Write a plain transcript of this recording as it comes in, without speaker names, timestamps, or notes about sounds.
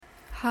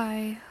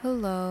Hi,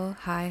 hello,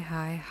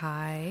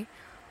 hi.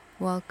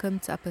 Welcome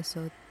to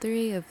episode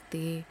 3 of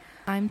the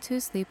I'm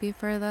Too Sleepy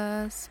for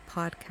This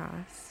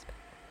podcast.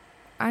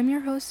 I'm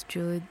your host,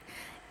 Jude,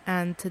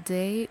 and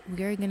today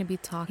we are going to be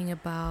talking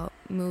about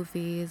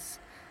movies,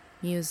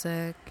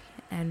 music,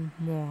 and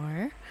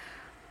more.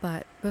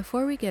 But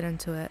before we get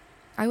into it,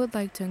 I would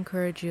like to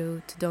encourage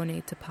you to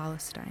donate to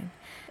Palestine.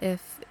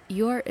 If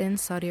you are in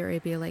Saudi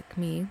Arabia like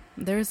me,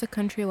 there is a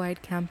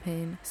countrywide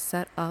campaign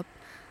set up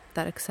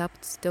that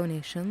accepts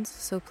donations,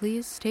 so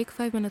please take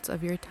 5 minutes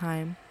of your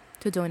time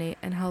to donate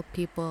and help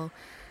people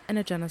in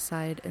a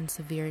genocide in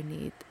severe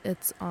need.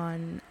 It's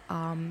on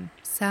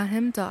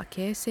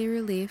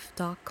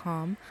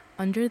sahem.ksarelief.com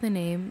under the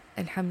name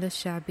الحملة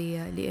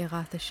الشعبية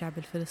لإغاثة الشعب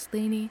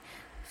الفلسطيني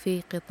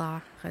في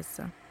قطاع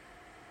غزة.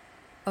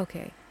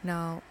 Okay,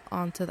 now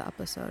on to the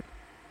episode.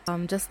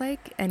 Just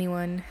like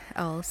anyone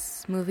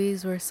else,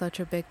 movies were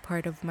such a big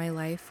part of my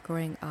life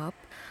growing up.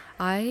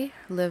 I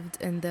lived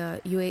in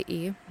the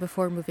UAE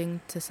before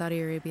moving to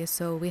Saudi Arabia,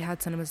 so we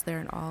had cinemas there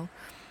and all.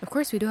 Of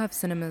course, we do have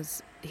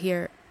cinemas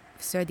here,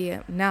 Saudi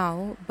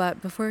now,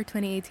 but before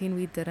 2018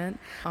 we didn't.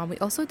 We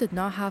also did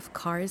not have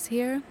cars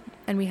here,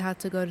 and we had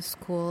to go to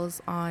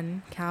schools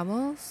on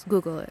camels.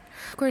 Google it.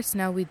 Of course,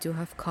 now we do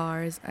have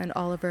cars, and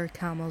all of our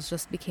camels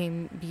just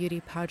became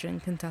beauty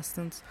pageant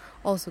contestants.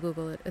 Also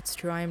Google it. It's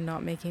true, I am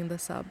not making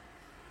this up.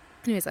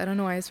 Anyways, I don't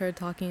know why I started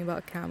talking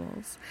about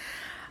camels.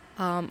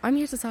 I'm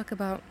here to talk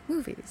about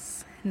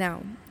movies.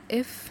 Now,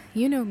 if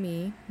you know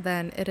me,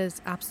 then it is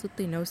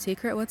absolutely no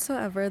secret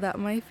whatsoever that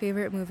my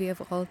favorite movie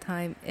of all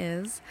time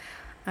is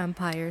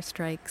Empire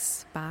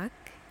Strikes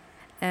Back.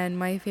 And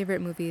my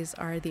favorite movies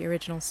are the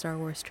original Star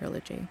Wars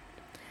trilogy.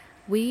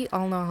 We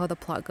all know how the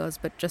plot goes,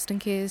 but just in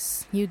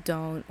case you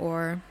don't,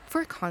 or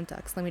for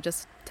context, let me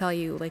just tell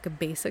you like a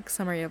basic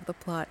summary of the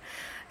plot.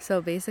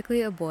 So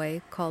basically, a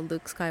boy called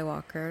Luke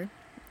Skywalker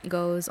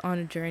goes on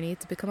a journey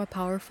to become a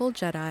powerful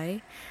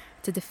Jedi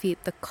to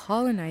defeat the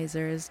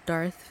colonizers,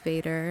 Darth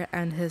Vader,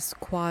 and his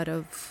squad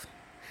of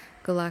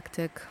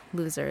galactic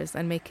losers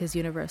and make his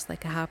universe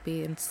like a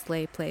happy and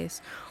slay place.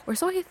 Or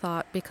so he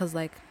thought, because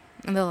like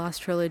in the last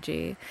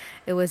trilogy,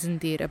 it was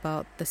indeed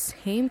about the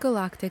same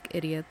galactic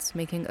idiots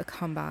making a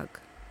comeback.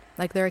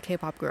 Like they're a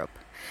K-pop group.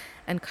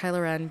 And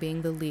Kylo Ren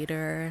being the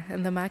leader,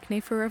 and the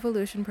Maknae for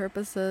revolution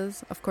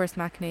purposes. Of course,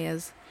 Maknae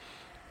is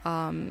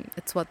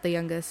it's what the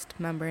youngest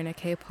member in a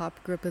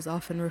K-pop group is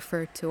often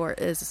referred to, or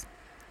is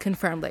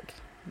confirmed, like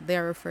they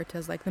are referred to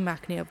as like the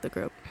Maknae of the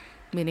group,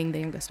 meaning the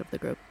youngest of the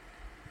group.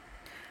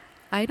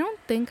 I don't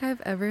think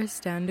I've ever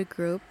stand a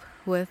group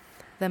with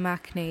the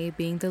Maknae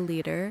being the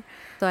leader,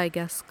 so I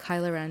guess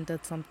Kylo Ren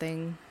did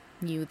something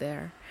new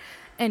there.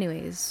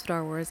 Anyways,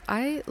 Star Wars.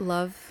 I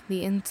love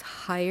the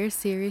entire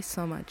series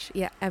so much.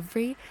 Yeah,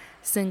 every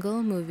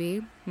single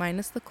movie,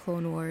 minus the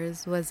Clone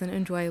Wars, was an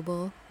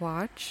enjoyable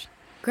watch.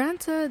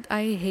 Granted,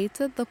 I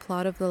hated the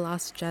plot of The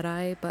Last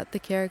Jedi, but the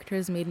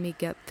characters made me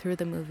get through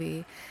the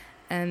movie,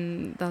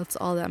 and that's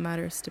all that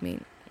matters to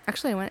me.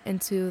 Actually, I went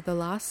into The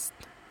Last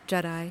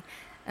Jedi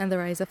and The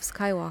Rise of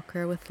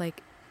Skywalker with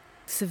like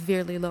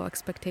severely low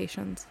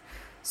expectations,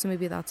 so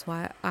maybe that's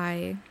why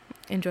I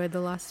enjoyed the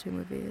last two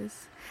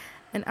movies.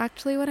 And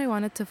actually, what I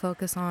wanted to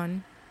focus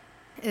on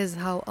is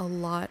how a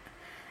lot,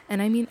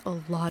 and I mean a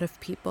lot of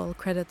people,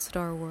 credit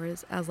Star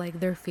Wars as like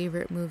their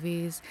favorite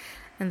movies,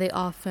 and they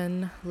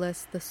often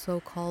list the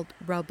so-called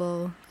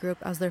rebel group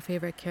as their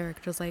favorite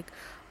characters, like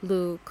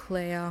Luke,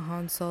 Leia,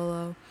 Han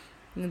Solo,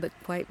 the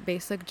quite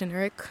basic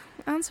generic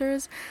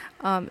answers.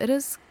 It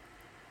is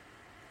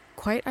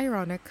quite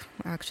ironic,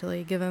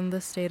 actually, given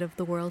the state of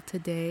the world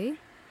today.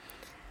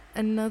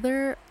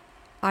 Another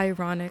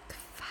ironic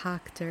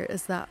factor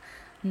is that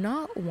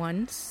not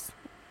once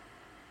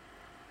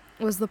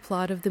was the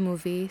plot of the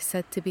movie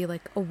said to be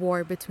like a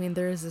war between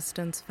the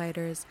resistance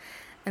fighters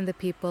and the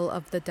people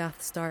of the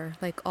Death Star,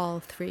 like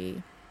all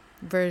three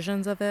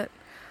versions of it,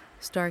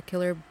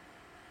 Starkiller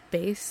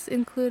Base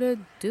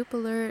included, dupe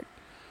alert.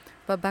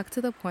 But back to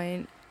the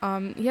point,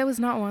 it was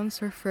not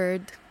once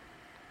referred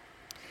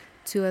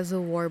to as a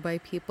war by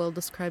people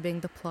describing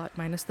the plot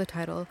minus the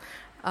title,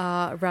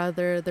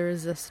 rather the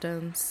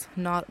resistance,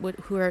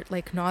 who are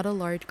like not a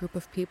large group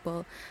of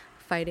people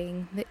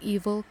fighting the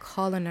evil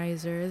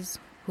colonizers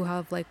who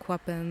have like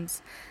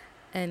weapons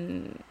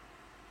and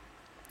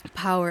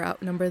power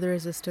outnumber the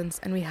resistance,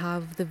 and we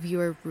have the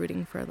viewer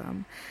rooting for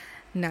them.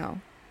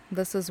 Now,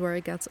 this is where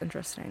it gets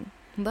interesting.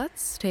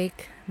 Let's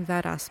take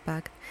that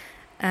aspect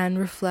and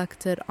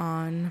reflect it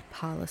on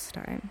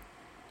Palestine.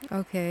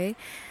 Okay,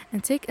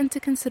 and take into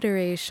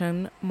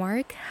consideration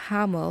Mark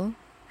Hamill,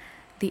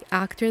 the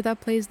actor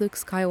that plays Luke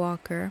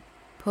Skywalker,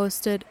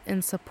 posted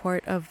in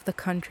support of the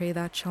country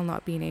that shall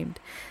not be named.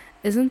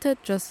 Isn't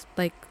it just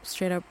like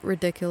straight up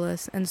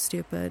ridiculous and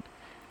stupid?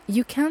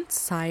 You can't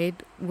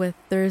side with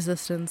the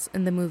resistance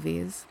in the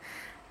movies,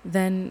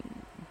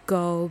 then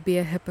go be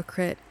a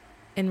hypocrite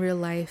in real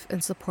life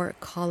and support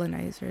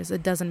colonizers.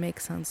 It doesn't make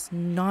sense,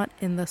 not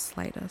in the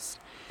slightest.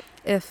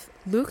 If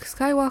Luke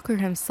Skywalker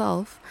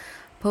himself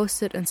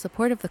posted in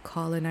support of the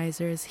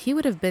colonizers, he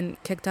would have been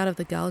kicked out of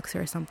the galaxy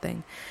or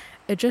something.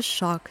 It just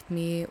shocked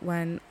me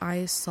when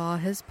I saw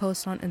his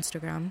post on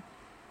Instagram.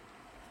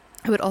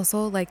 I would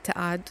also like to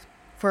add,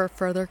 for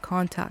further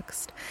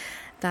context,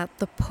 that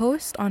the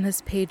post on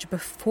his page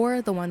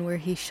before the one where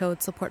he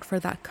showed support for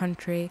that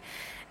country,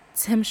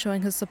 it's him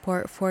showing his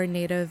support for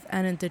Native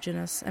and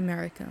Indigenous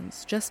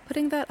Americans. Just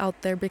putting that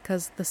out there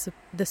because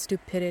the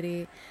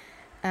stupidity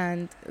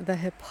and the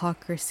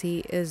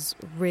hypocrisy is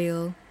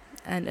real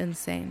and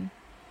insane.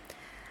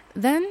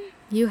 Then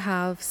you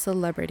have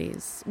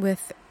celebrities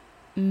with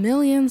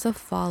millions of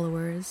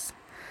followers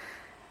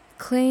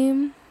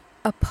claim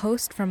a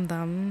post from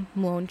them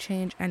won't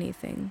change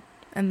anything.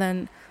 And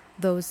then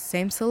those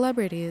same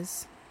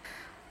celebrities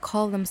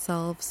call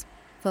themselves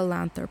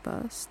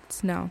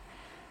philanthropists. Now,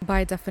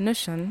 by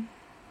definition,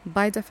 a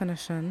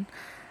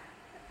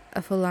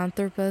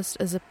philanthropist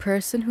is a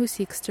person who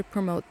seeks to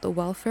promote the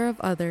welfare of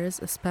others,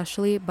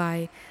 especially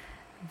by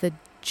the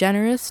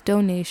generous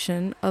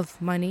donation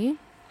of money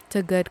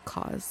to good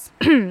cause.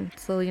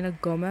 Selena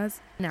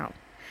Gomez. Now,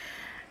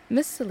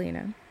 Miss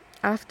Selena,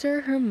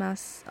 after her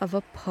mess of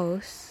a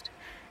post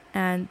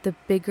and the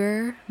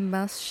bigger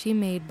mess she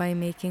made by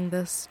making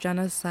this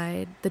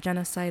genocide, the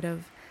genocide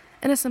of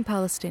innocent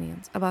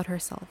Palestinians, about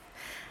herself,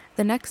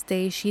 the next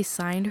day she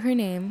signed her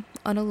name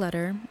on a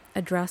letter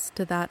addressed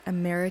to that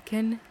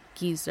American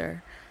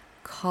geezer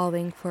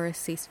calling for a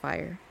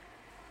ceasefire.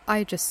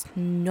 I just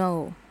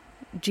know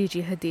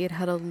Gigi Hadid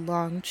had a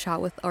long chat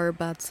with our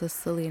bad sis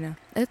Selena.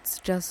 It's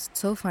just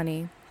so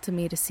funny to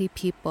me to see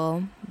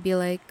people be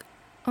like,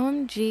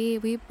 OMG,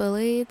 we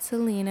bullied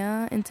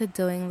Selena into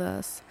doing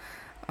this.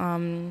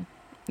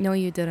 No,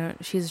 you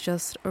didn't. She's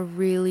just a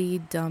really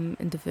dumb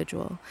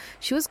individual.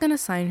 She was gonna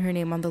sign her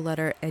name on the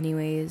letter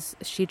anyways.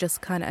 She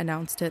just kind of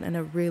announced it in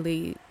a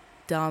really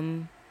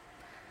dumb,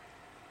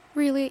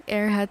 really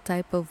airhead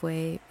type of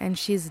way, and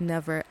she's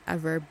never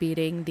ever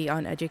beating the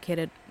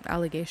uneducated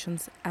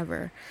allegations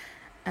ever.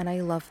 And I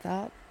love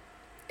that.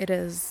 It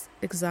is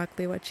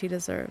exactly what she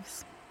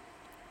deserves.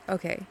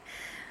 Okay,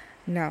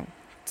 now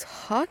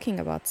talking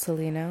about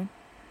Selena,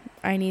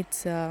 I need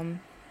to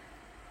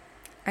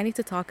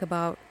talk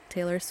about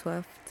Taylor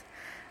Swift,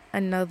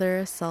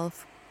 another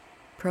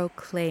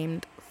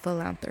self-proclaimed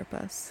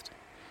philanthropist,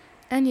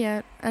 and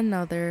yet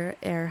another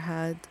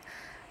airhead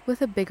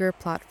with a bigger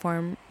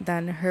platform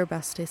than her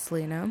bestie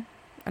Selena.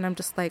 And I'm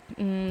just like,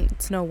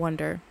 it's no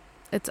wonder.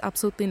 It's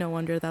absolutely no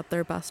wonder that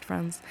they're best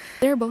friends.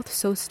 They're both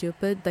so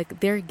stupid,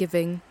 like they're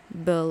giving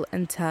Bill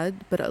and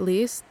Ted, but at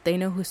least they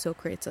know who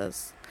Socrates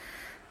is.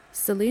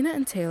 Selena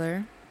and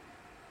Taylor,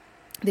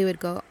 they would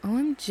go,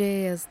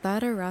 OMG, is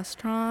that a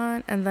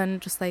restaurant? And then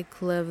just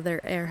like live their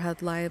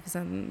airhead lives,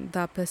 and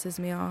that pisses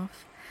me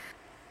off.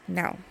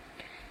 Now,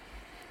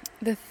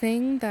 the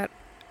thing that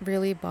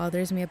really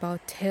bothers me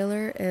about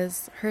Taylor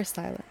is her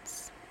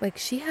silence. Like,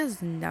 she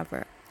has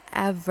never,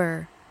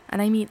 ever,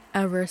 and I mean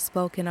ever,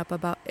 spoken up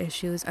about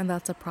issues, and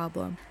that's a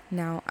problem.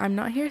 Now, I'm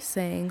not here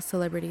saying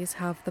celebrities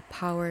have the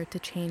power to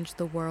change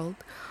the world.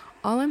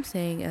 All I'm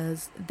saying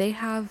is they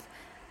have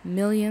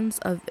millions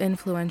of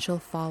influential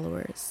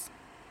followers.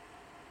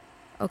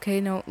 Okay,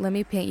 no, let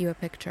me paint you a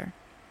picture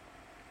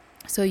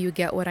so you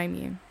get what I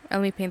mean.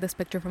 Let me paint this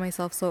picture for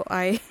myself so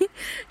I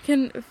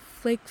can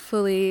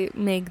fully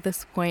make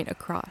this point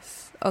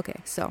across. Okay,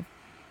 so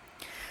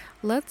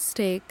let's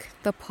take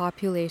the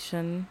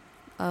population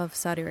of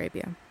Saudi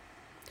Arabia.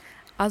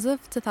 As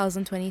of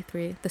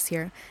 2023, this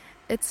year,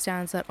 it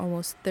stands at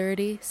almost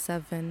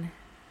 37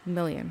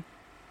 million.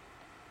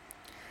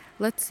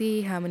 Let's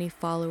see how many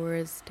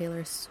followers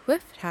Taylor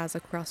Swift has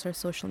across her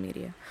social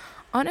media.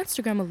 On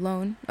Instagram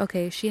alone,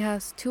 okay, she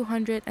has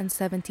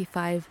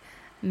 275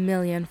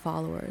 million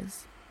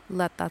followers.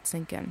 Let that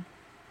sink in.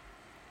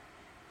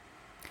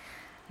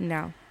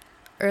 Now,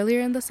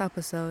 earlier in this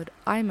episode,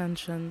 I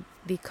mentioned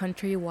the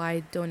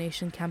countrywide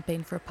donation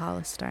campaign for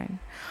Palestine.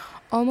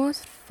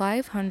 Almost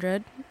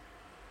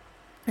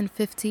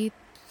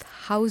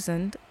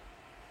 550,000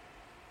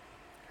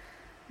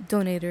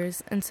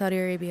 donators in Saudi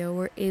Arabia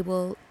were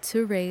able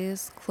to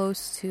raise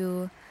close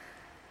to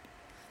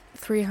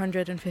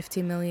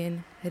 350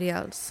 million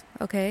riyals,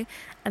 okay?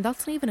 And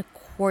that's not even a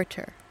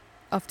quarter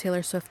of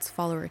Taylor Swift's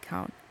follower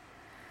count,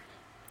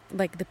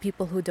 like the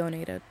people who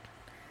donated.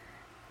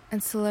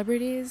 And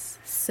celebrities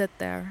sit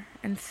there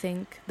and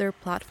think their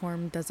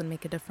platform doesn't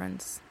make a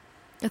difference.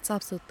 It's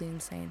absolutely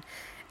insane.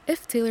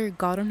 If Taylor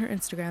got on her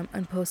Instagram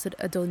and posted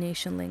a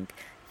donation link,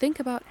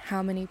 think about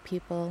how many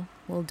people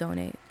will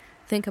donate.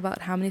 Think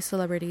about how many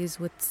celebrities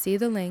would see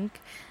the link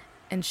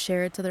and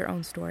share it to their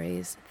own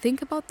stories.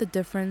 Think about the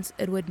difference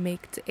it would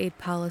make to aid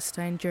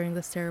Palestine during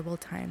this terrible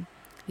time.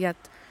 Yet,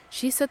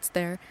 she sits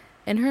there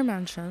in her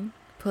mansion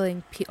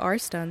pulling PR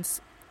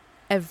stunts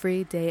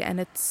every day, and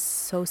it's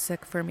so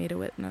sick for me to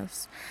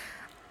witness.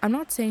 I'm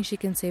not saying she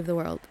can save the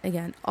world.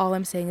 Again, all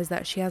I'm saying is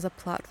that she has a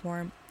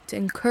platform to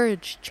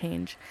encourage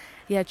change,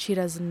 yet she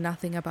does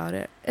nothing about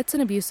it. It's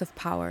an abuse of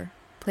power,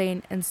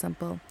 plain and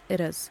simple.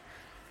 It is.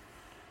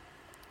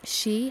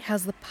 She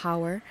has the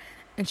power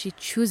and she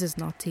chooses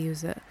not to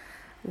use it.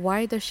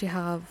 Why does she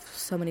have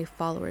so many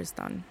followers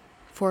then?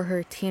 For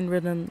her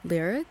teen-ridden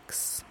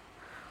lyrics?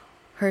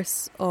 Her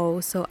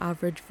so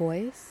average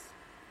voice?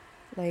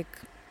 Like,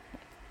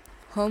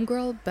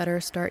 homegirl better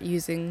start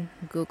using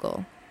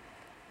Google.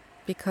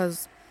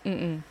 Because,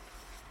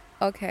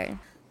 Okay.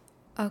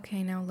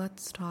 Okay, now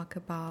let's talk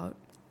about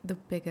the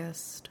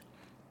biggest,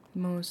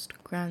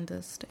 most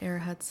grandest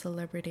airhead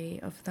celebrity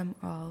of them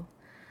all.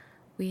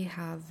 We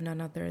have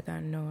none other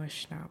than Noah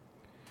Schnapp.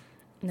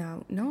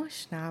 Now, Noah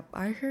Schnapp,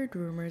 I heard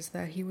rumors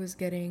that he was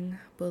getting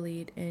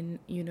bullied in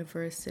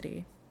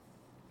university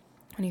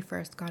when he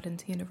first got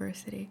into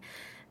university.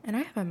 And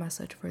I have a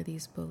message for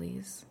these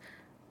bullies.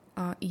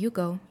 You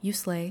go, you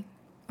slay.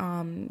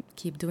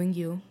 Keep doing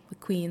you, the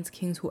queens,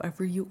 kings,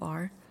 whoever you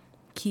are.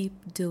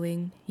 Keep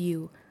doing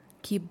you.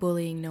 Keep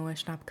bullying Noah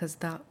Schnapp, because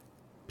that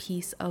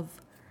piece of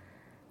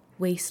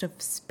waste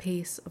of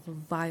space of a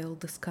vile,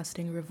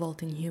 disgusting,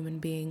 revolting human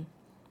being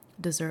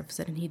deserves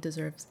it, and he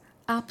deserves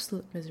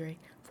absolute misery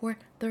for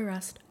the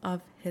rest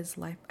of his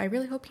life. I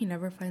really hope he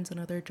never finds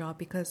another job,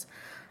 because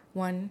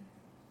one,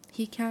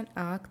 he can't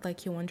act.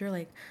 Like, you wonder,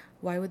 like,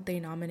 why would they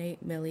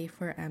nominate Millie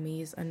for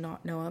Emmys and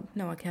not Noah?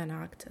 Noah can't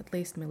act. At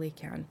least Millie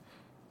can.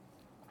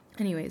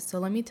 Anyways, so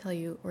let me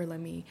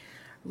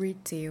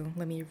read to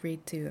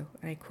you,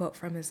 I quote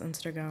from his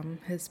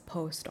Instagram, his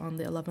post on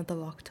the 11th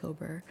of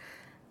October,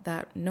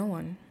 that no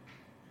one,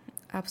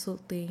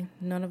 absolutely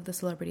none of the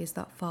celebrities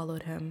that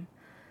followed him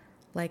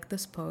liked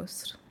this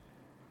post.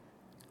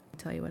 I'll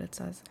tell you what it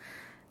says.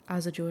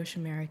 As a Jewish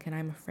American,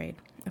 I'm afraid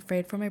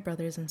for my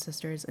brothers and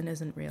sisters, and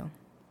isn't real.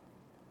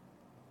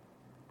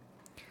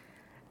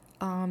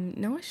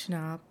 Noah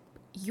Schnapp,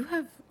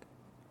 you've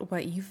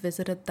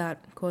visited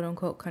that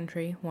quote-unquote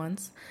country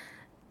once.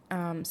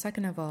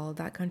 Second of all,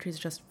 that country is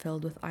just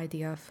filled with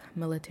IDF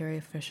military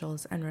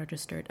officials and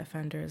registered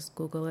offenders.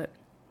 Google it.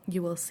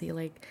 You will see,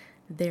 like,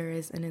 there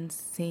is an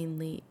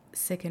insanely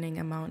sickening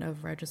amount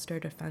of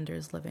registered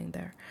offenders living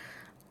there.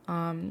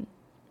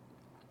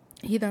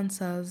 He then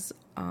says,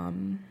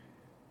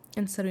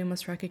 instead we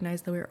must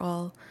recognize that we're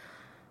all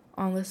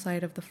on the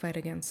side of the fight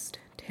against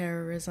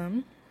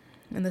terrorism.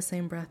 In the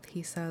same breath,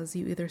 he says,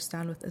 you either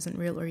stand with isn't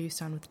real or you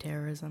stand with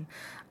terrorism.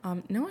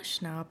 Noah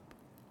Schnapp,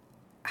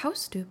 how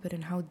stupid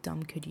and how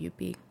dumb could you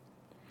be?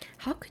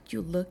 How could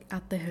you look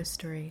at the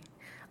history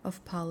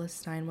of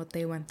Palestine, what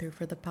they went through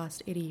for the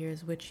past 80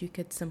 years, which you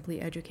could simply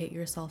educate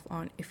yourself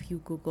on if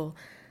you Google,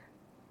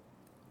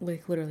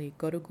 like, literally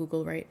go to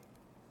Google, right?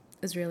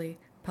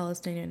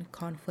 Israeli-Palestinian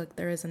conflict.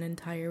 There is an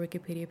entire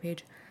Wikipedia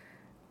page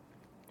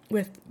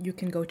you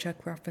can go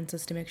check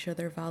references to make sure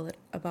they're valid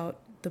about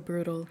the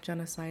brutal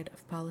genocide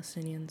of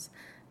Palestinians.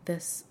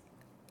 This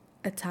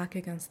attack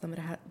against them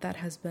that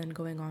has been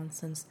going on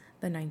since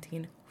the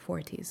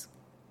 1940s.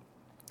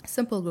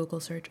 Simple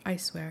Google search, I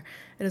swear.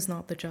 It is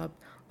not the job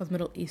of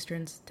Middle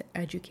Easterns to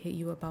educate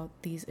you about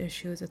these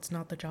issues. It's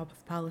not the job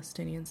of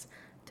Palestinians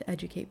to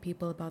educate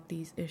people about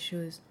these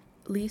issues.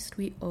 Least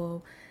we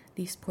owe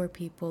these poor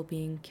people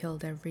being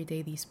killed every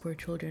day, these poor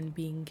children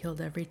being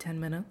killed every 10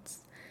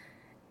 minutes,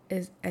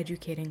 is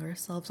educating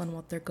ourselves on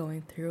what they're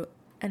going through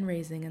and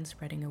raising and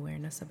spreading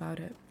awareness about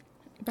it.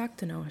 Back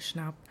to Noah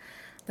Schnapp.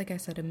 Like I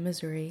said, a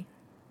misery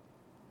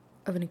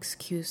of an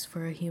excuse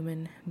for a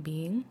human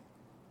being.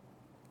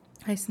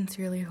 I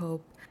sincerely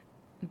hope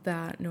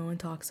that no one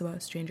talks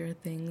about Stranger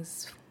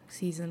Things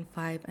Season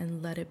 5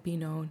 and let it be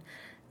known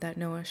that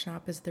Noah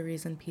Schnapp is the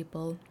reason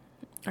people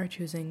are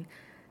choosing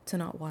to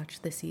not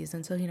watch the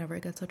season, so he never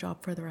gets a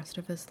job for the rest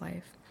of his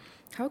life.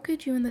 How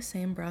could you in the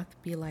same breath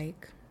be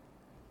like,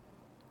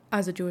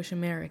 as a Jewish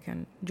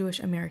American,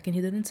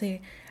 he didn't say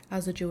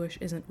as a Jewish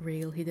isn't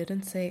real. He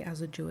didn't say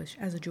as a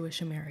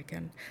Jewish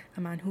American,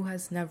 a man who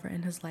has never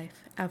in his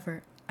life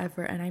ever,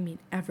 and I mean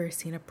ever,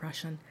 seen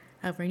oppression,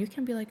 ever. And you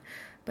can be like,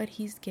 but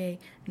he's gay.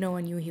 No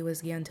one knew he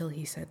was gay until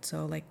he said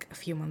so, like, a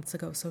few months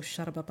ago, so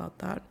shut up about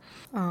that.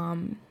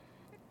 And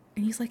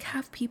he's like,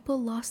 have people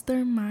lost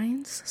their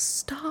minds?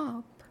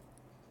 Stop.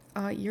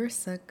 You're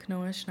sick,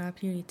 Noah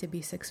Schnapp. You need to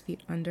be 6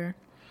 feet under.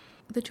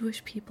 The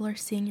Jewish people are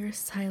seeing your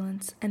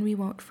silence, and we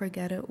won't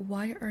forget it.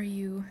 Why are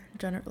you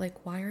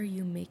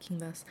making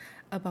this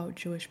about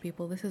Jewish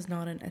people? This is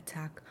not an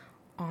attack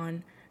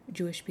on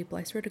Jewish people.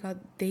 I swear to God,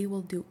 they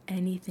will do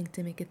anything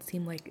to make it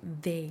seem like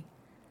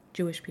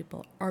Jewish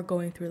people, are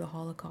going through the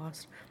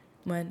Holocaust,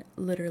 when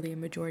literally a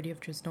majority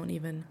of Jews don't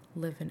even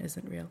live in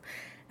isn't real.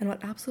 And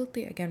what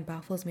absolutely, again,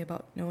 baffles me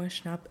about Noah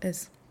Schnapp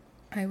is,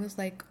 I was,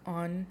 like,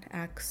 on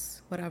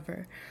X,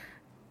 whatever,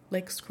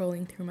 like,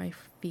 scrolling through my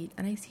feed,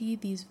 and I see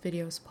these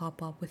videos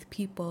pop up with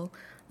people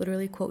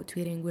literally quote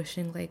tweeting,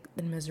 wishing, like,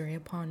 the misery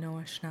upon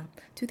Noah Schnapp.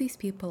 To these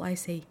people, I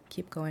say,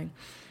 keep going.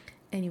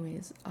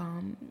 Anyways,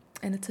 and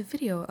it's a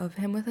video of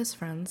him with his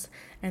friends,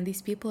 and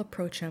these people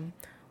approach him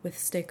with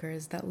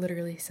stickers that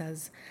literally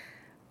says,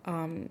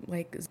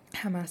 like,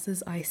 Hamas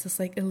is ISIS,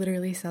 like, it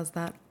literally says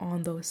that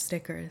on those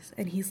stickers,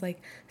 and he's,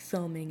 like,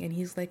 filming, and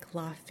he's, like,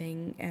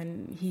 laughing,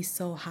 and he's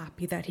so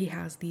happy that he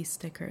has these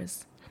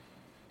stickers.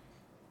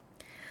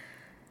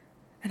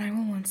 And I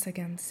will once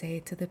again say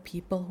to the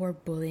people who are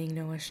bullying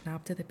Noah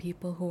Schnapp, to the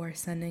people who are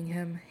sending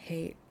him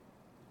hate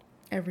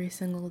every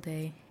single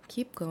day,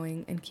 keep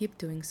going and keep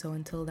doing so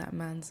until that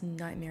man's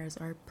nightmares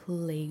are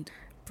played.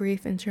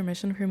 Brief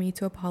intermission for me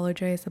to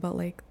apologize about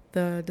like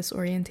the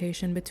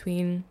disorientation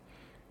between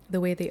the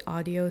way the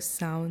audio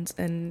sounds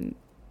and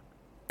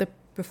the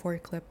before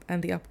clip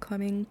and the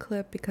upcoming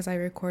clip, because I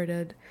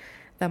recorded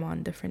them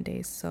on different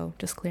days. So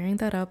just clearing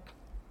that up.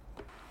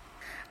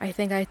 I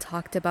think I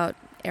talked about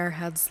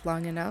airheads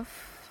long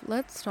enough.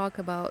 Let's talk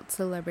about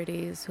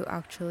celebrities who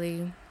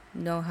actually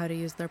know how to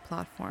use their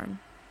platform.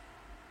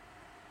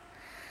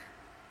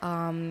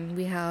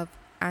 We have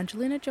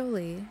Angelina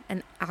Jolie,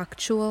 an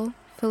actual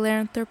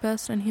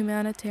philanthropist and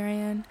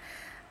humanitarian.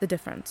 The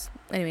difference.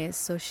 Anyways,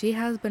 so she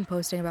has been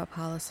posting about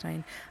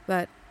Palestine,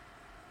 but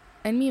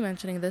in me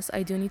mentioning this,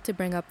 I do need to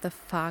bring up the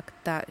fact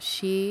that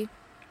she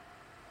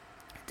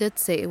did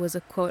say it was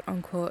a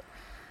quote-unquote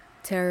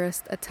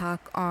terrorist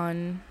attack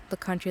on the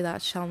country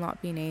that shall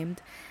not be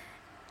named,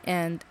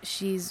 and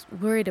she's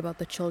worried about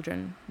the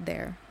children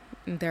there,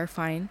 and they're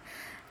fine.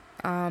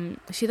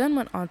 She then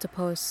went on to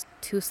post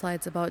 2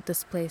 slides about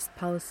displaced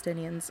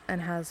Palestinians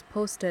and has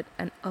posted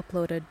and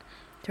uploaded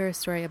to her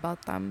story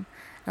about them.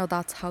 Now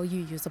that's how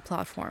you use a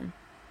platform,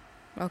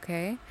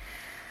 okay?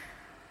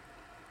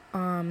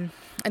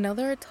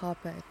 Another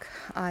topic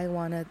I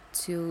wanted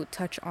to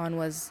touch on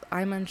was,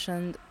 I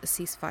mentioned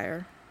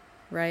ceasefire,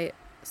 right?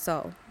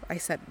 So I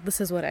said, this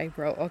is what I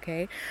wrote,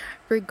 okay?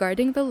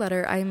 Regarding the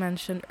letter I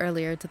mentioned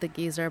earlier to the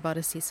geezer about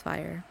a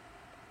ceasefire.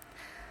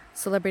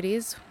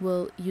 Celebrities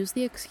will use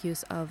the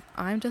excuse of,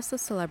 I'm just a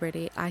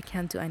celebrity, I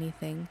can't do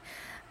anything.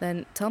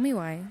 Then tell me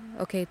why.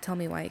 Okay, tell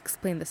me why.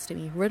 Explain this to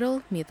me.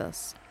 Riddle me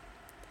this.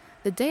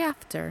 The day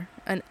after,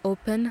 an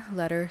open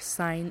letter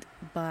signed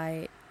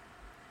by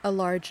a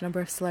large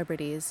number of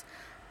celebrities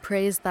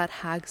praised that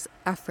Hague's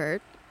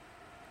effort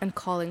and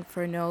calling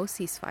for no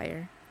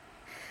ceasefire.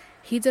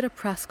 He did a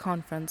press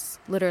conference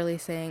literally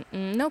saying,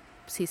 nope,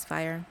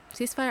 ceasefire.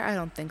 Ceasefire, I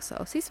don't think so.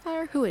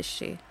 Ceasefire, who is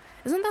she?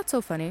 Isn't that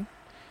so funny?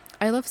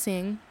 I love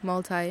seeing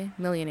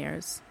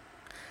multi-millionaires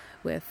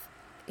with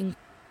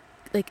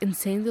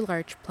insanely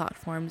large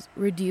platforms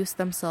reduce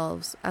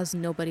themselves as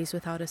nobodies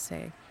without a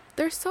say.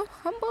 They're so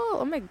humble.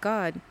 Oh my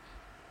God.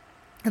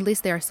 At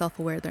least they are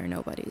self-aware they're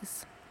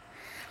nobodies.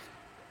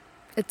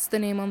 It's the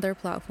name on their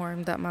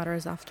platform that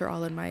matters after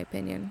all, in my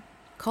opinion.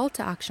 Call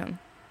to action.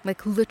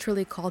 Like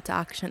literally call to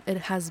action. It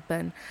has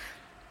been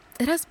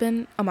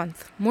a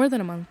month, more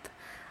than a month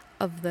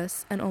of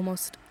this, and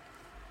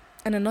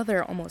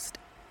another almost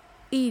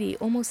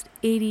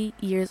 80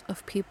 years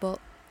of people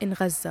in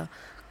Gaza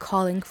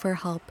calling for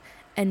help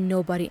and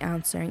nobody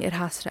answering. It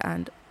has to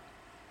end.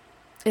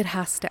 It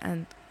has to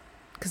end.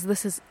 Because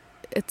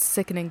it's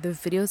sickening. The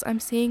videos I'm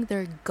seeing,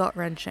 they're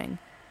gut-wrenching.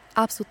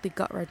 Absolutely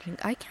gut-wrenching.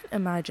 I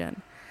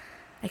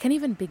can't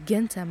even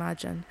begin to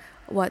imagine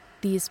what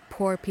these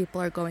poor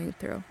people are going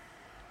through.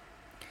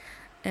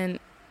 And,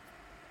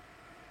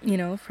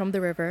 from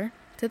the river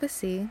to the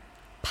sea,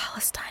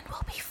 Palestine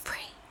will be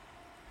free.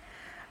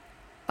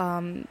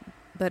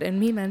 But in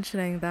me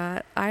mentioning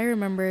that, I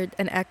remembered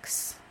an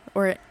X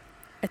or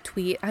a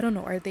tweet. I don't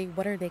know.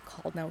 What are they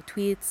called now?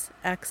 Tweets,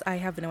 X, I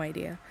have no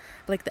idea.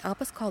 But like the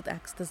app is called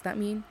X. Does that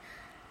mean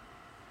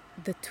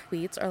the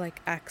tweets are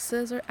like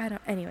X's or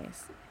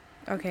anyways.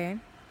 Okay.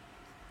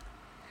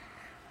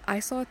 I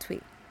saw a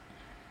tweet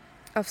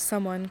of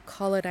someone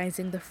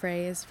colonizing the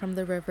phrase from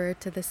the river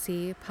to the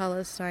sea,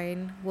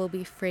 Palestine will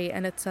be free,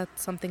 and it said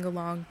something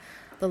along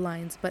the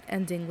lines, but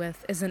ending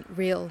with, isn't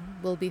real,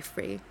 will be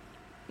free.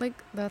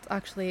 Like,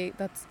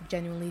 that's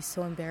genuinely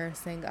so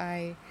embarrassing.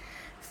 I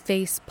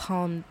face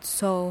palmed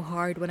so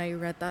hard when I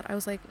read that. I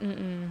was like,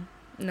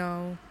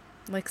 no.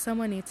 Like,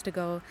 someone needs to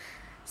go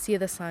see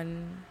the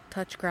sun,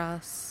 touch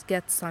grass,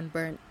 get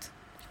sunburnt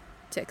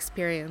to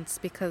experience,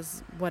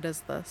 because what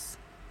is this?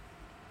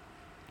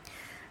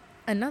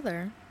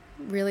 Another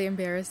really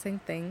embarrassing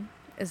thing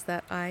is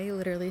that I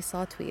literally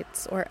saw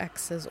tweets or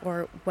X's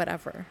or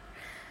whatever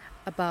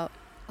about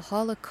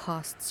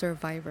Holocaust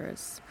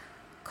survivors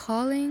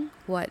calling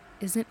what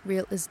isn't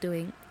real is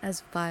doing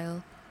as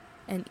vile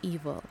and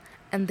evil,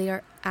 and they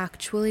are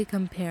actually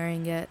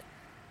comparing it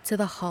to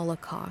the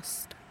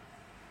Holocaust,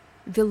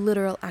 the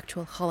literal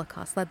actual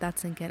Holocaust. Let that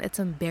sink in. It's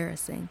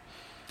embarrassing.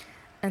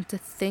 And to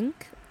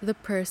think the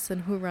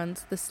person who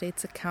runs the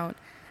state's account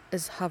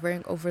is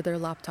hovering over their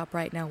laptop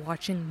right now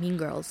watching Mean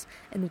Girls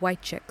and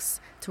White Chicks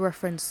to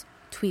reference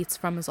tweets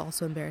from is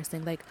also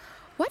embarrassing. Like,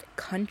 what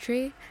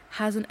country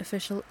has an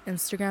official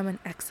Instagram and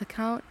X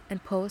account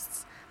and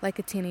posts like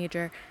a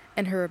teenager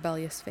in her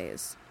rebellious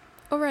phase?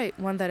 Oh, right,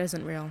 one that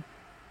isn't real.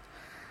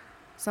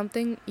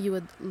 Something you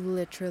would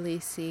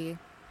literally see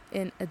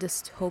in a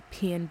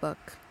dystopian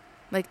book.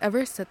 Like,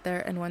 ever sit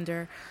there and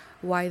wonder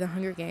why the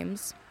Hunger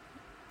Games,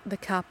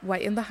 why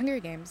in the Hunger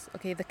Games,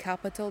 okay, the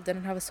Capitol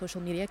didn't have a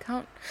social media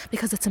account?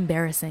 Because it's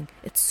embarrassing.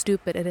 It's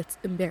stupid and it's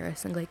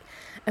embarrassing. Like,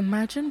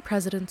 imagine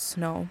President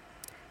Snow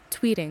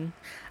tweeting,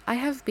 I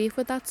have beef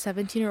with that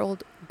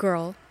 17-year-old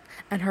girl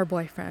and her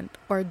boyfriend,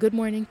 or good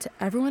morning to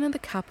everyone in the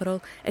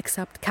capital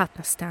except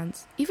Katniss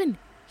stands. Even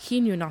he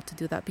knew not to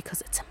do that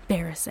because it's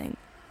embarrassing.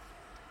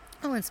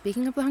 Oh, and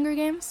speaking of the Hunger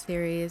Games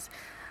series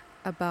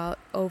about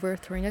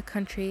overthrowing a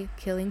country,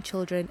 killing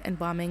children, and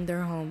bombing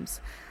their homes,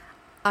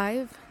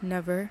 I've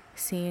never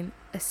seen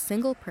a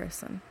single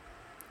person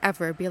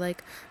ever be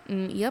like,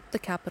 yep, the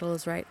capital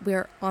is right.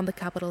 We're on the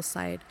capital's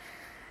side.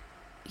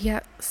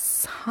 Yet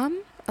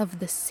some of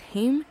the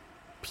same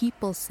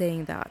people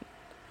saying that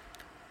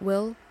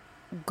will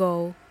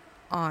go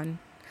on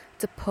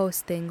to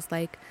post things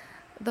like,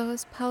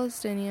 those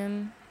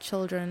Palestinian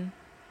children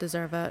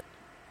deserve it.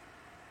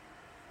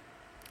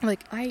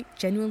 Like, I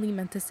genuinely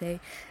meant to say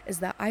is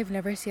that I've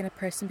never seen a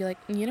person be like,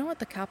 you know what,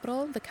 the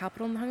capital in the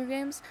Hunger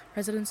Games,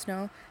 President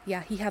Snow,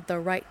 yeah, he had the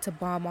right to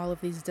bomb all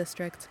of these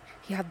districts.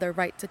 He had the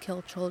right to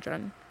kill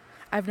children.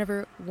 I've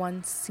never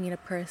once seen a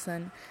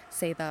person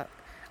say that.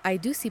 I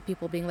do see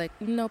people being like,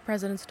 no,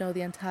 President Snow,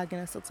 the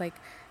antagonist, it's like,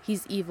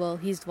 he's evil,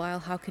 he's vile,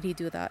 how could he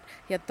do that?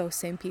 Yet those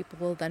same people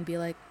will then be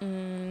like,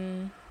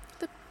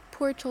 the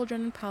poor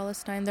children in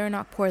Palestine, they're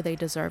not poor, they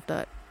deserved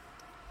it.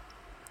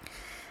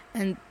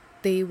 And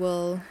they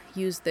will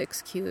use the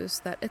excuse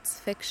that it's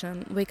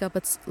fiction. Wake up,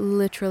 it's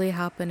literally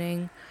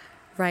happening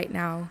right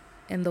now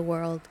in the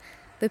world.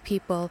 The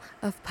people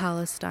of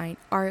Palestine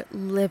are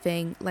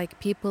living like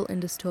people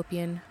in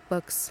dystopian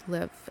books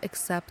live,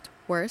 except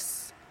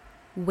worse,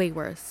 way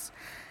worse.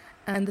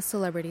 And the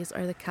celebrities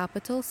are the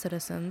capital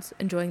citizens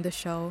enjoying the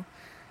show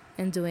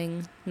and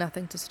doing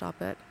nothing to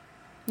stop it.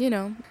 You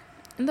know,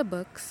 in the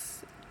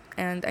books,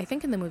 and I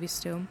think in the movies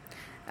too,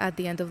 at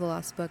the end of the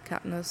last book,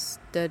 Katniss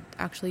did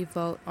actually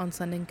vote on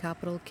sending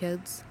capital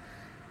kids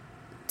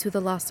to the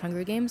last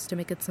Hunger Games to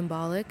make it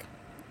symbolic.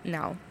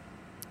 Now,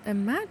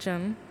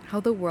 imagine how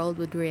the world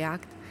would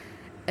react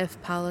if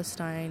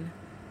Palestine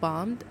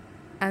bombed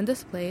and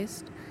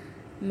displaced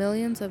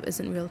millions of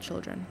isn't real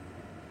children.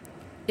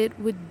 It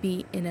would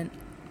be in an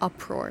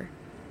uproar.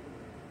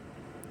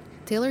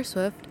 Taylor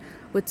Swift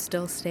would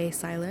still stay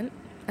silent,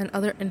 and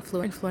other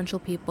influential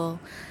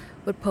people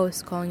would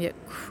post calling it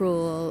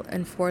cruel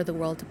and for the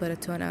world to put it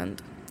to an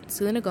end.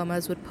 Selena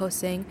Gomez would post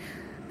saying,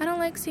 I don't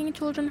like seeing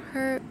children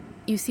hurt.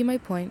 You see my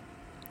point.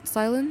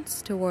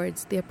 Silence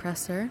towards the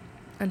oppressor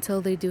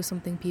until they do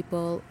something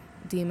people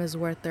deem is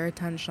worth their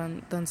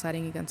attention, then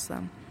siding against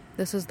them.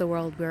 This is the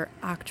world we're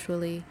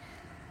actually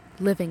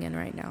living in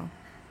right now.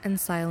 And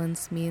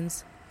silence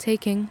means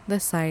taking the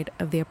side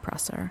of the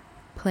oppressor.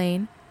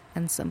 Plain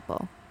and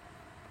simple.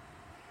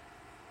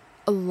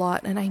 A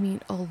lot, and I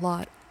mean a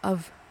lot,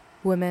 of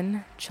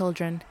women,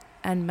 children,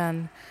 and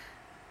men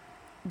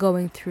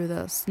going through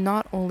this,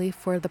 not only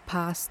for the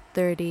past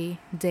 30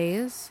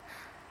 days,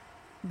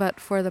 but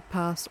for the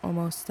past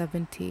almost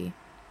 70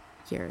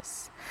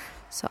 years.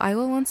 So I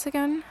will once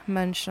again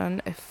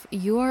mention, if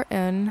you are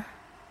in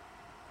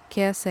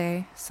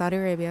KSA, Saudi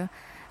Arabia,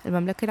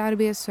 المملكة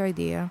العربية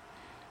السعودية,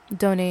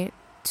 donate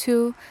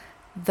to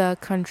the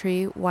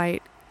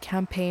countrywide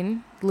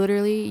campaign.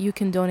 Literally, you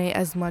can donate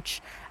as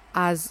much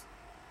as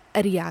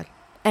a riyal,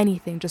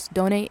 anything, just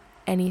donate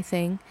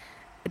anything.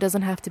 It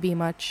doesn't have to be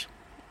much,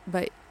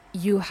 but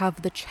you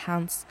have the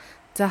chance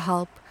to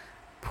help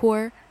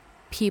poor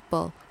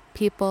people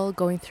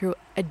going through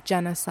a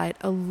genocide,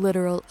 a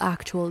literal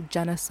actual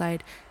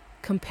genocide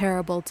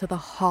comparable to the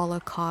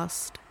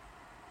Holocaust.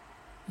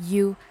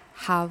 You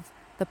have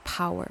the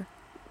power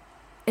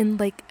in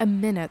like a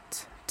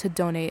minute to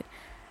donate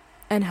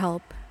and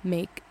help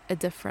make a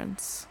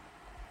difference.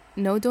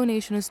 No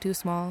donation is too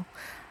small.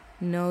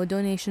 No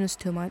donation is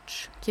too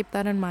much. Keep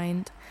that in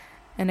mind.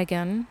 And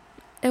again,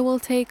 it will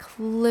take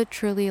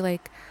literally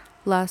like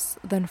less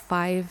than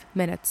 5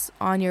 minutes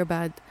on your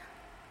bed.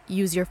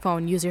 Use your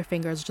phone, use your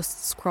fingers,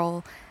 just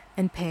scroll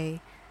and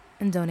pay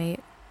and donate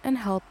and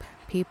help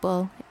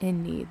people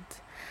in need.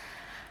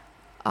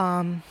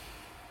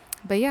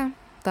 But yeah,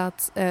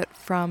 that's it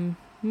from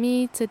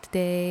me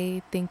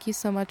today. Thank you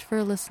so much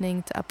for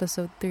listening to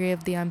episode 3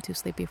 of the I'm Too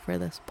Sleepy for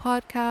This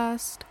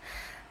podcast.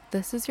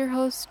 This is your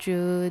host,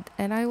 Jude,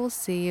 and I will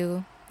see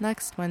you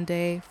next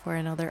Monday for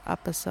another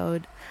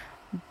episode.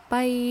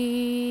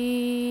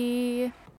 Bye!